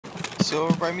Still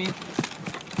over by me?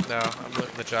 No, I'm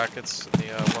looting the jackets in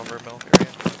the lumber mill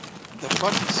area. The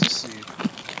fuck is this dude?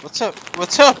 What's up?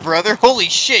 What's up, brother? Holy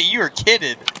shit, you were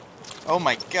kidded! Oh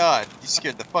my god, you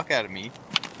scared the fuck out of me.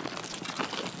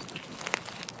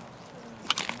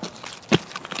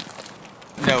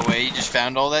 No way, you just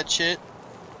found all that shit?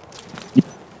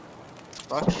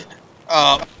 Fuck it.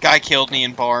 Oh, guy killed me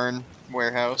in barn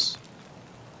warehouse.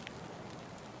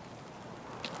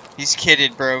 He's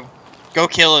kidded, bro. Go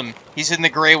kill him. He's in the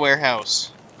gray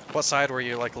warehouse. What side were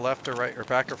you? Like left or right or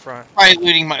back or front? Probably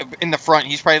looting my in the front.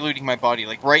 He's probably looting my body,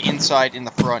 like right inside in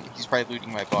the front. He's probably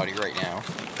looting my body right now.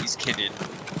 He's kidded.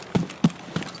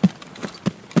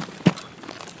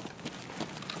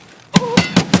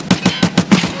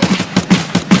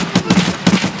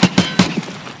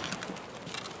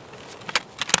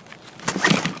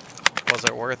 Was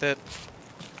it worth it?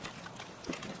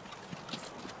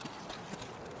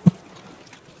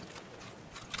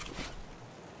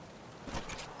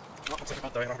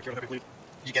 Did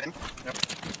you get him? Yep.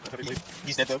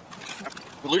 He's dead though.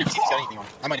 We looted to see if he's got anything on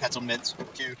him. I might have had some meds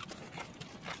too.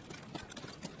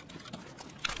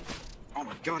 Oh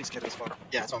my god, he's kidding as fuck.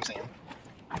 Yeah, that's what I'm saying.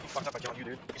 He fucked up by killing you,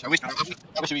 dude. I wish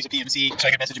he was a PMC so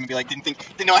I could message him and be like,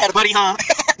 didn't know I had a buddy, huh?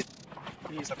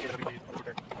 He's a PWD.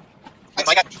 Okay.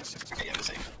 I got. Okay, yeah, we'll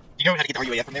see. You know how to get the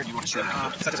RUAF from there? Or do you want to show me?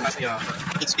 Set this past the,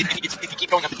 if you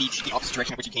keep going up the beach, the opposite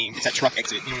direction of which you came, it's that truck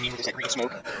exit. You know what I mean? With that green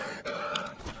smoke.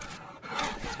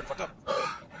 It's pretty fucked up.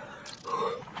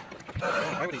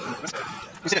 Why would he miss it?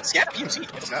 Was it a scav or PMC?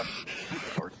 It's a scav.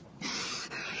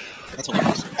 That's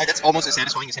hilarious. That's almost as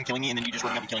satisfying as him killing me, and then you just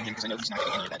running up and killing him because I know he's not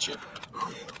getting any of that shit.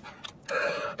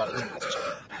 Got it. That's for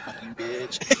sure. Fuck you,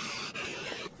 bitch.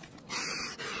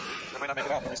 I might not make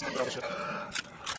it out, but I still got all the shit.